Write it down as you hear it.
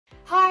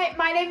Hi,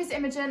 my name is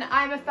Imogen.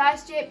 I'm a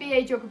first year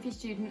BA Geography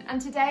student,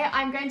 and today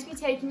I'm going to be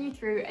taking you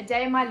through a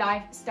day in my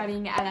life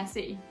studying at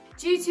LSE.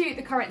 Due to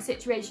the current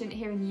situation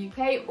here in the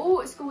UK,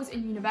 all schools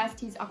and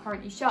universities are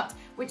currently shut,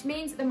 which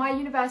means that my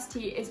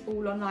university is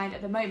all online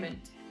at the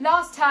moment.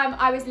 Last term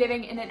I was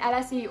living in an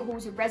LSE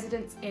halls of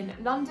residence in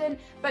London,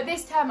 but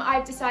this term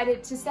I've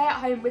decided to stay at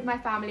home with my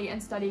family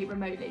and study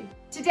remotely.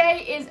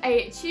 Today is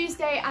a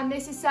Tuesday and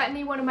this is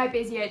certainly one of my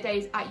busier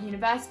days at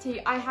university.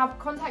 I have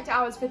contact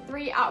hours for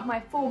 3 out of my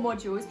 4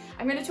 modules.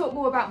 I'm going to talk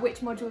more about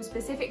which modules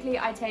specifically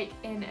I take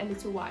in a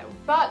little while.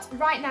 But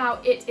right now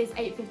it is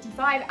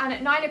 8:55 and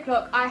at 9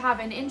 o'clock I have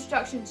an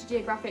Introduction to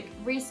Geographic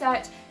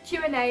Research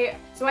Q&A,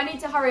 so I need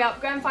to hurry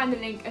up, go and find the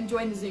link and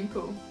join the Zoom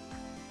call.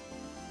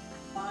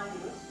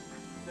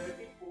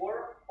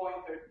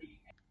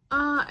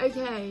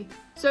 Okay.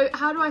 So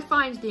how do I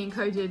find the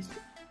encoded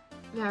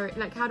there?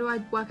 Like, how do I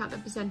work out the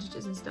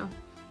percentages and stuff?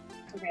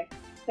 Okay.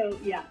 So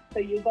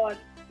you got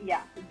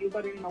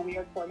it in a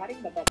weird formatting,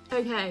 but that's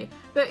okay.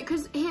 But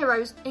because here I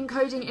was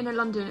encoding inner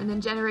London and then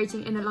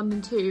generating inner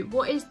London too.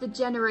 What is the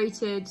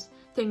generated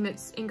thing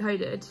that's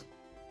encoded?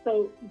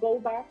 So go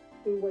back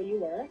to where you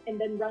were and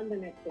then run the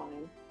next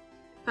line.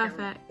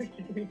 Perfect.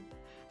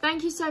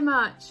 Thank you so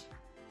much.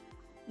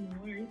 No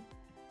worries.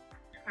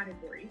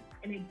 Category,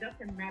 and it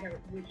doesn't matter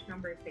which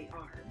numbers they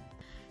are.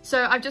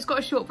 So I've just got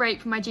a short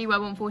break from my GY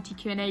 140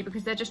 Q&A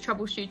because they're just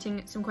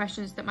troubleshooting some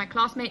questions that my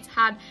classmates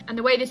had. And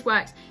the way this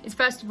works is,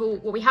 first of all,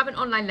 we have an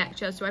online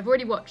lecture, so I've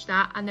already watched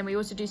that, and then we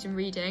also do some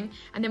reading.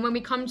 And then when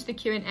we come to the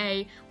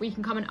Q&A, we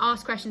can come and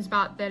ask questions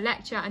about the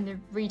lecture and the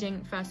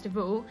reading first of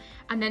all.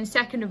 And then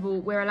second of all,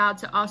 we're allowed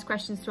to ask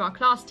questions to our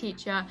class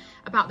teacher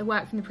about the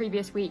work from the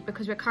previous week,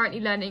 because we're currently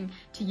learning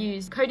to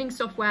use coding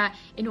software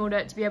in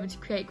order to be able to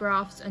create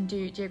graphs and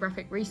do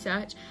geographic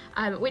research,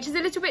 which is a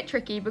little bit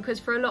tricky because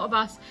for a lot of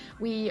us,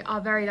 we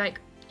are very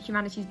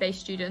humanities-based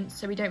students,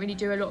 so we don't really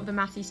do a lot of the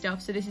mathy stuff,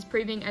 so this is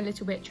proving a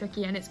little bit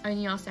tricky and it's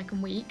only our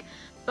second week,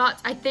 but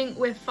I think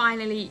we're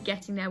finally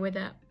getting there with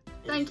it.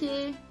 Thank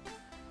you.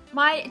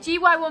 My GY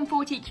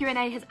 140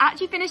 Q&A has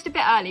actually finished a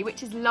bit early,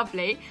 which is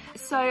lovely,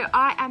 so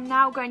I am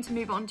now going to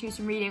move on to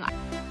some reading.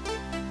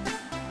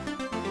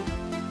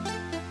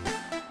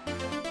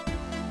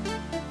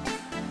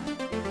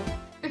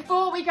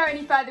 Before we go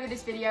any further with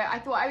this video, I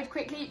thought I would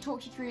quickly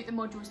talk you through the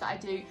modules that I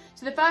do.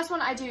 So the first one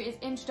I do is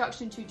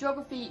Introduction to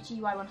Geography,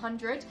 GY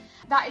 100.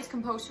 That is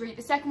compulsory.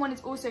 The second one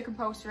is also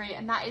compulsory,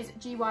 and that is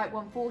GY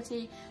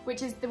 140,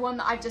 which is the one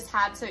that I've just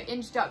had, so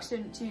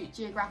Introduction to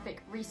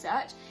Geographic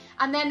Research.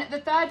 And then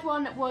the third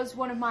one was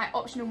one of my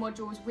optional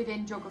modules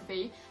within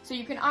geography. So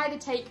you can either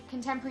take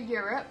Contemporary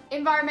Europe,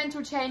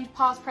 Environmental Change,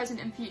 Past,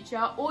 Present and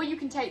Future, or you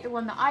can take the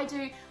one that I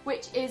do,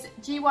 which is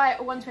GY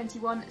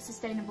 121,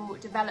 Sustainable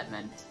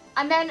Development.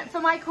 And then for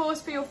my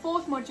course, for your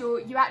fourth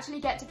module, you actually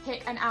get to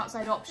pick an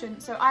outside option.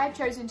 So I have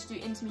chosen to do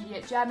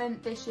Intermediate German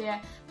this year,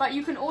 but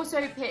you can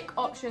also pick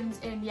options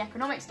in the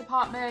Economics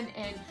department,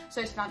 in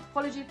Social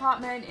Anthropology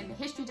department, in the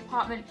History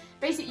department.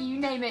 Basically, you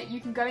name it, you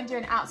can go and do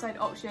an outside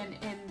option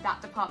in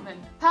that department.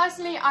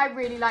 Personally, I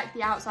really like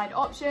the outside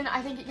option.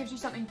 I think it gives you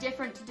something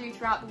different to do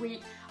throughout the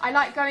week. I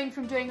like going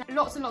from doing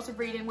lots and lots of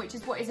reading, which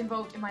is what is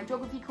involved in my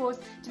geography course,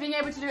 to being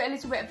able to do a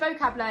little bit of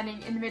vocab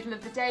learning in the middle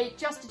of the day,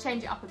 just to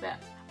change it up a bit.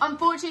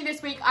 Unfortunately,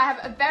 this week I have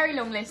a very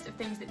long list of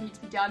things that need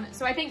to be done.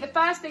 So I think the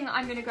first thing that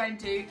I'm going to go and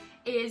do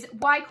is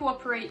Why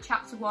Cooperate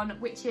Chapter 1,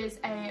 which is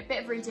a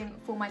bit of reading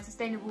for my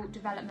Sustainable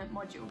Development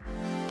module.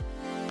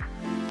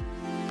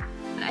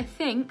 And I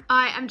think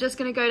I am just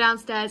going to go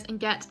downstairs and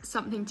get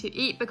something to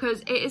eat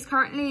because it is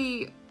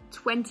currently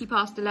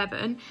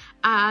 11:20,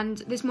 and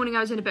this morning I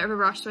was in a bit of a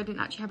rush, so I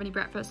didn't actually have any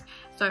breakfast,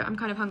 so I'm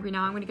kind of hungry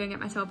now. I'm going to go and get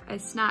myself a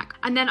snack.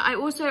 And then I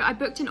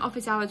booked in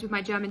office hours with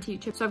my German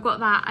teacher, so I've got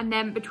that, and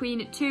then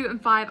between 2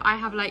 and 5 I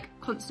have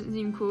constant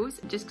Zoom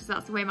calls, just because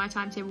that's the way my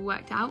timetable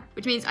worked out,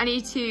 which means I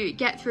need to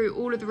get through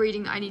all of the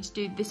reading that I need to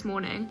do this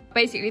morning.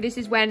 Basically, this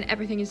is when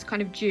everything is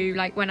kind of due,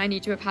 when I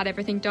need to have had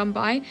everything done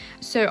by.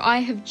 So I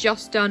have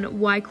just done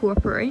Why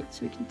Cooperate,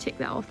 so we can tick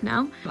that off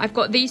now. I've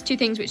got these 2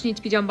 things which need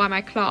to be done by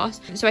my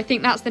class, so I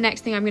think that's the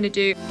next thing I'm going to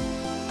do.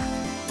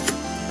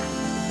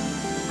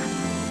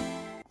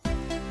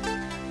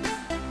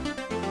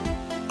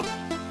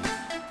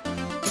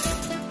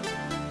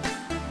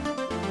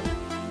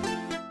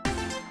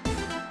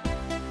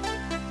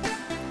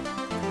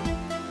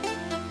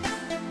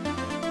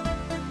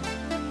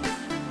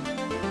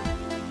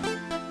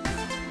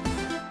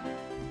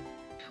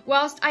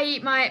 Whilst I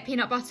eat my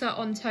peanut butter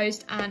on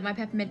toast and my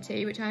peppermint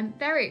tea, which I'm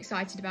very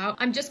excited about,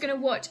 I'm just going to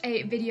watch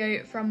a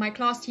video from my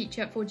class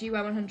teacher for GY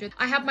 100.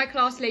 I have my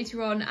class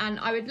later on and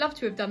I would love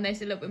to have done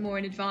this a little bit more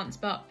in advance,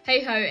 but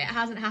hey ho, it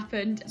hasn't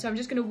happened. So I'm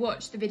just going to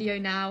watch the video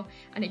now,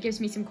 and it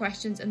gives me some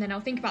questions, and then I'll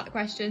think about the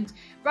questions,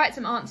 write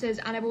some answers,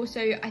 and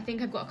I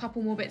think I've got a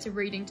couple more bits of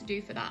reading to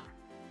do for that.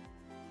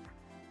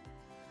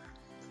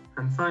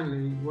 And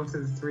finally, what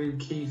are the 3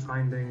 key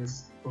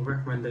findings or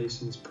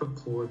recommendations put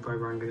forward by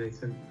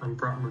Ranganathan and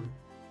Bratman?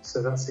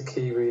 So that's a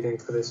key reading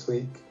for this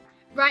week.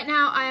 Right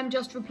now, I am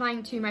just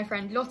replying to my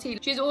friend Lottie.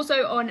 She's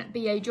also on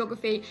BA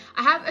Geography.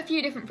 I have a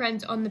few different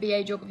friends on the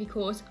BA Geography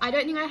course. I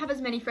don't think I have as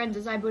many friends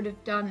as I would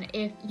have done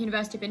if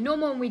university had been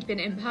normal and we'd been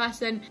in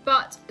person,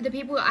 but the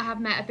people that I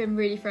have met have been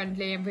really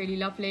friendly and really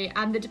lovely,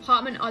 and the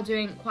department are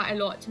doing quite a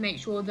lot to make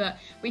sure that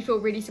we feel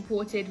really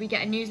supported. We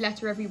get a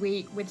newsletter every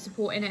week with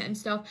support in it and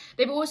stuff.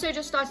 They've also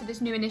just started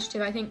this new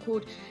initiative, I think,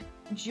 called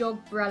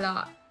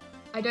Jogbrella.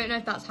 I don't know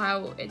if that's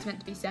how it's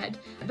meant to be said,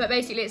 but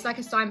basically it's like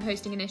a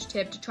signposting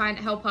initiative to try and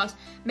help us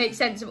make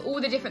sense of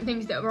all the different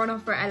things that are on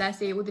offer at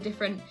LSE, all the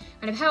different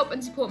kind of help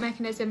and support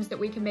mechanisms that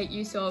we can make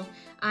use of,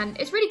 and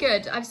it's really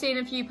good. I've seen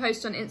a few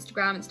posts on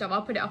Instagram and stuff.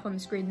 I'll put it up on the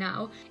screen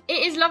now.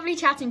 It is lovely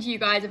chatting to you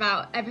guys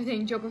about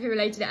everything geography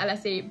related at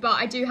LSE, but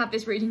I do have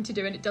this reading to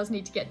do and it does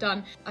need to get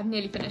done. I've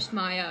nearly finished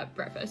my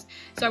breakfast,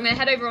 so I'm going to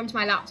head over onto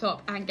my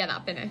laptop and get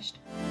that finished.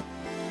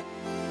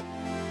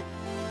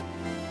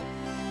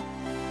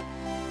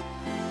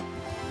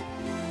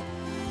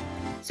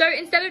 So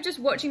instead of just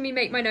watching me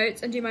make my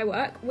notes and do my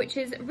work, which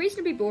is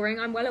reasonably boring,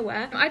 I'm well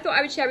aware, I thought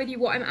I would share with you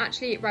what I'm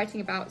actually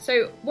writing about.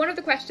 So one of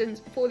the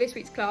questions for this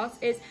week's class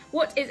is,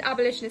 what is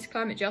abolitionist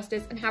climate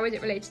justice and how is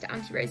it related to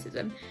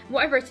anti-racism?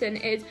 What I've written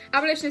is,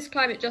 abolitionist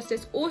climate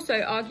justice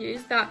also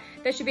argues that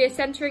there should be a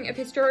centering of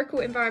historical,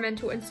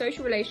 environmental and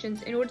social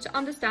relations in order to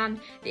understand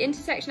the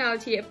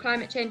intersectionality of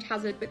climate change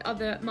hazard with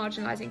other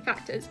marginalising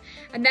factors.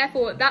 And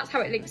therefore that's how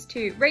it links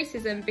to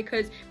racism,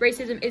 because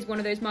racism is one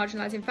of those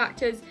marginalising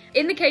factors.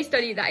 In the case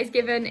study that is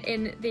given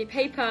in the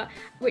paper,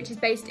 which is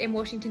based in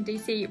Washington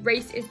DC,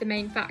 race is the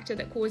main factor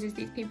that causes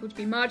these people to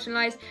be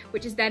marginalised,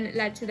 which has then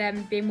led to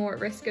them being more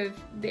at risk of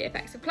the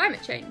effects of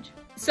climate change.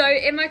 So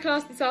in my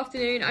class this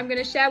afternoon, I'm going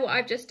to share what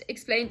I've just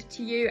explained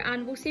to you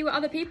and we'll see what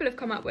other people have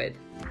come up with.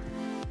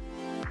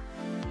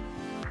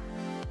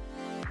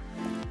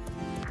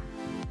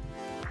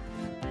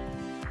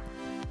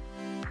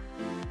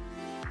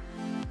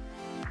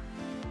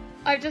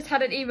 I've just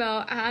had an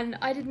email and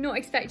I did not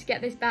expect to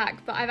get this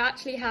back, but I've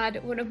actually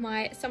had one of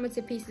my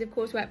summative pieces of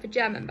coursework for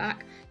German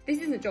back. This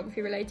isn't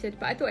geography related,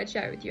 but I thought I'd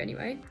share it with you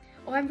anyway.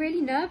 Oh, I'm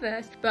really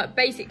nervous. But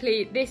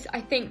basically this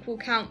I think will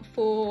count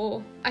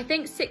for, I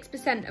think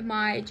 6% of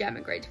my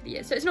German grade for the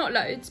year. So it's not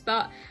loads,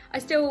 but I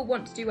still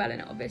want to do well in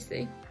it,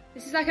 obviously.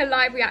 This is like a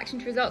live reaction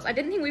to results. I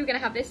didn't think we were gonna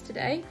have this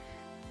today.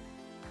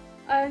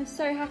 I'm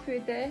so happy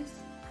with this.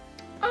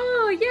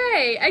 Oh,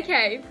 yay,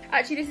 okay.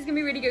 Actually, this is gonna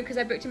be really good because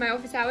I booked in my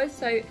office hours,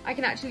 so I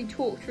can actually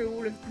talk through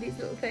all of these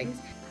little things.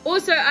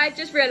 Also, I've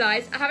just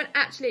realised I haven't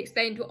actually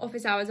explained what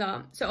office hours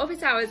are. So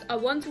office hours are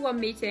one-to-one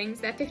meetings.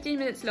 They're 15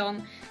 minutes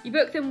long. You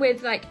book them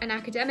with like an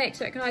academic,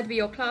 so it can either be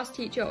your class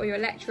teacher or your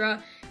lecturer.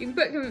 You can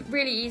book them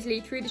really easily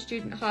through the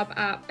Student Hub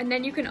app, and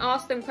then you can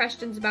ask them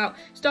questions about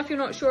stuff you're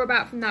not sure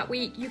about from that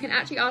week. You can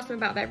actually ask them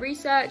about their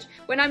research.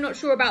 When I'm not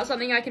sure about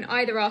something, I can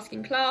either ask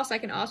in class, I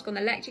can ask on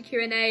the lecture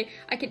Q&A,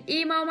 I can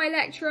email my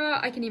lecturer,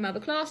 I can email the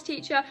class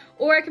teacher,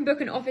 or I can book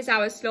an office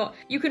hours slot.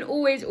 You can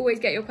always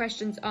get your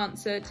questions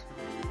answered.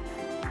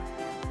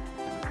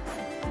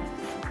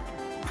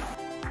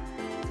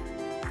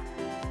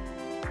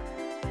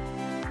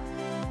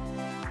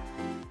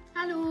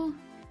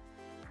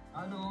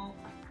 Hallo.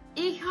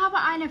 Ich habe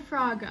eine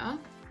Frage.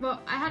 Well,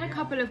 I had a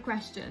couple of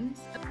questions.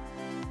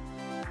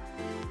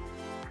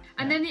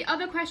 And then the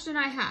other question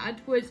I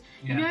had was,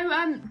 you know,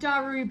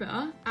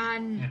 darüber,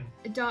 and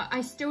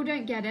I still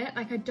don't get it.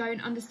 Like, I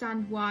don't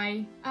understand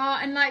why.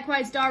 And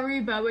likewise,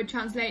 darüber would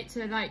translate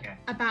to, like,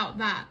 about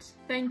that.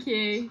 Thank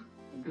you.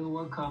 You're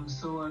welcome.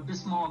 So,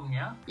 bis morgen,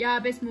 yeah? Ja,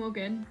 bis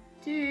morgen.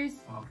 Tschüss.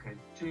 Okay,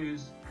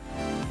 tschüss.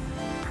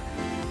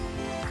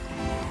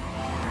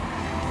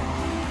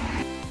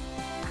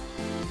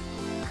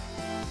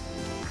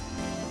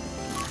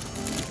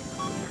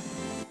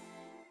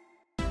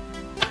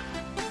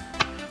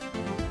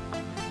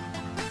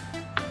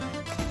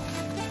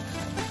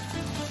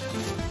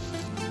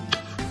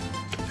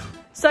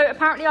 So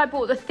apparently I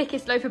bought the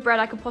thickest loaf of bread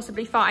I could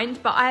possibly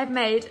find, but I have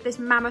made this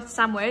mammoth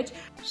sandwich.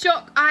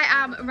 Shock, I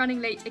am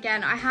running late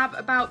again. I have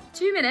about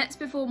 2 minutes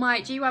before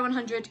my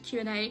GY100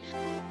 Q&A.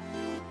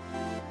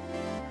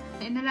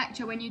 In the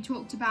lecture, when you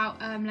talked about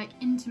like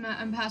intimate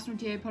and personal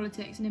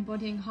geopolitics and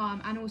embodying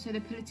harm, and also the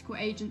political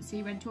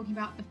agency when talking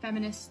about the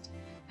feminist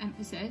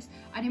emphasis,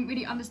 I didn't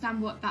really understand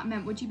what that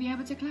meant. Would you be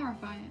able to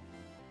clarify it?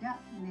 Yeah,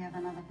 we have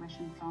another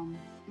question from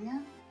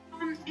Thea.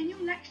 In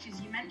your lectures,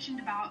 you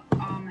mentioned about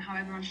how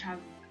everyone should have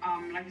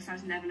like a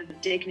certain level of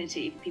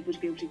dignity for people to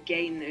be able to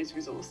gain those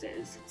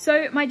resources.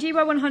 So my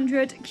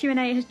GY100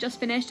 Q&A has just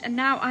finished, and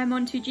now I'm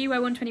on to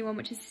GY121,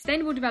 which is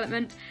sustainable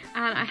development,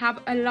 and I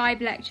have a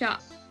live lecture.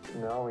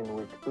 Now in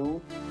week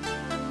 2.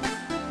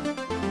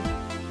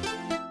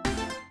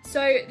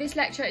 So this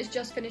lecture is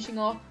just finishing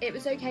off. It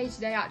was okay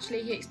today,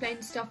 actually. He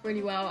explained stuff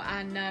really well,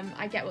 and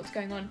I get what's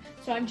going on.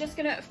 So I'm just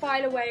gonna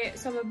file away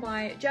some of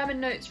my German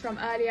notes from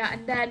earlier,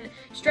 and then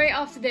straight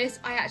after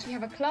this, I actually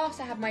have a class.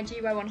 I have my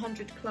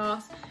GY100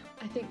 class.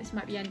 I think this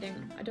might be ending.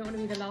 I don't want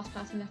to be the last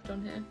person left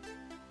on here.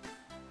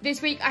 This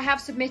week I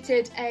have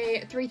submitted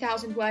a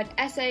 3,000 word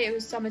essay. It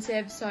was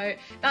summative, so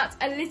that's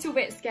a little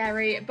bit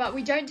scary, but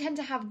we don't tend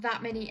to have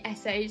that many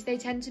essays. They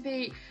tend to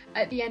be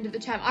at the end of the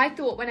term. I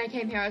thought when I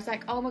came here, I was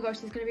like, oh my gosh,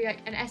 there's gonna be like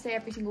an essay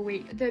every single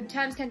week. The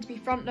terms tend to be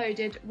front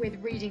loaded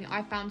with reading,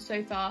 I found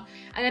so far.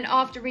 And then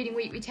after reading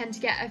week, we tend to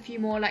get a few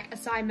more like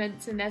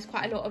assignments, and there's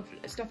quite a lot of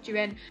stuff due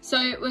in.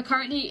 So we're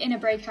currently in a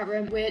breakout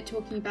room. We're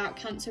talking about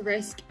cancer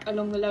risk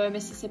along the lower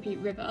Mississippi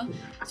River.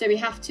 So we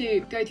have to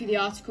go through the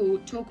article,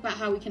 talk about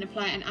how we can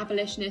apply an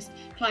abolitionist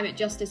climate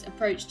justice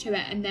approach to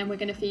it, and then we're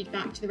going to feed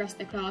back to the rest of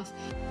the class.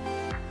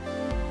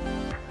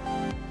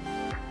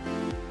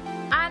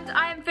 And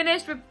I am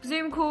finished with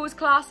Zoom calls,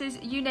 classes,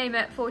 you name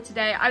it, for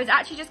today. I was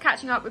actually just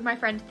catching up with my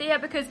friend Thea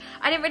because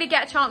I didn't really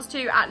get a chance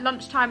to at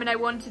lunchtime, and I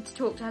wanted to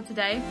talk to her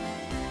today.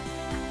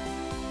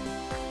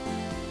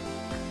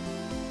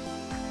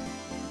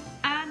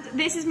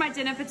 This is my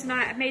dinner for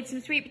tonight. I've made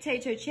some sweet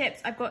potato chips.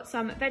 I've got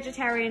some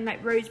vegetarian,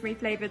 like rosemary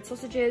flavoured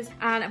sausages,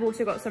 and I've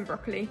also got some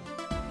broccoli.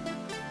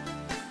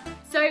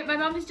 So my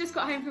mum has just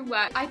got home from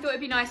work. I thought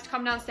it'd be nice to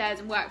come downstairs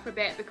and work for a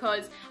bit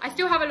because I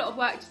still have a lot of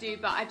work to do,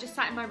 but I've just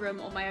sat in my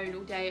room on my own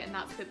all day, and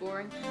that's a bit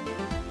boring.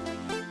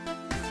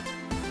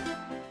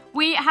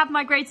 We have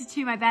migrated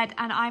to my bed,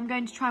 and I'm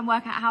going to try and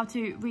work out how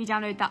to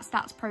re-download that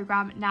stats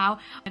program now.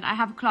 And I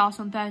have a class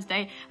on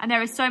Thursday, and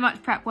there is so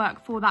much prep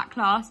work for that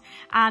class.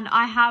 And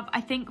I have, I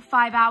think,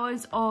 5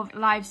 hours of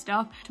live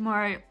stuff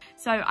tomorrow.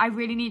 So I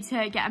really need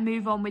to get a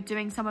move on with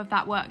doing some of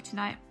that work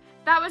tonight.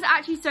 That was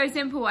actually so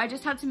simple. I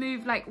just had to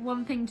move like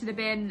one thing to the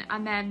bin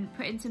and then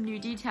put in some new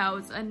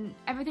details, and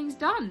everything's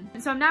done.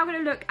 So I'm now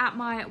going to look at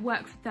my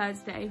work for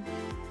Thursday.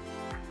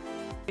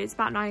 It's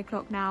about 9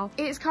 o'clock now.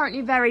 It's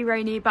currently very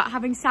rainy, but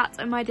having sat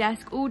at my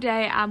desk all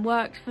day and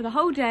worked for the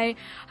whole day,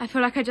 I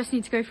feel like I just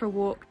need to go for a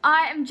walk.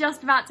 I am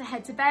just about to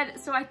head to bed,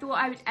 so I thought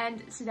I would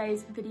end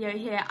today's video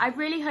here. I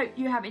really hope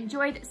you have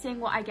enjoyed seeing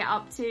what I get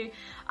up to.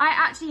 I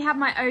actually have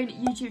my own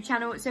YouTube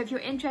channel, so if you're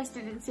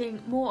interested in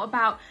seeing more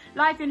about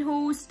life in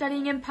halls,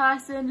 studying in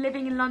person,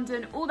 living in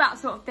London, all that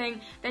sort of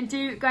thing, then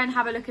do go and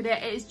have a look at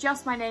it. It is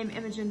just my name,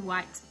 Imogen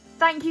White.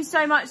 Thank you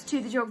so much to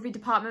the geography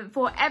department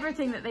for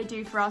everything that they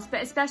do for us,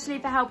 but especially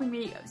for helping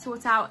me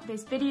sort out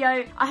this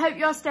video. I hope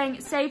you're staying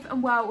safe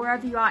and well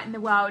wherever you are in the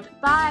world.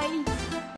 Bye!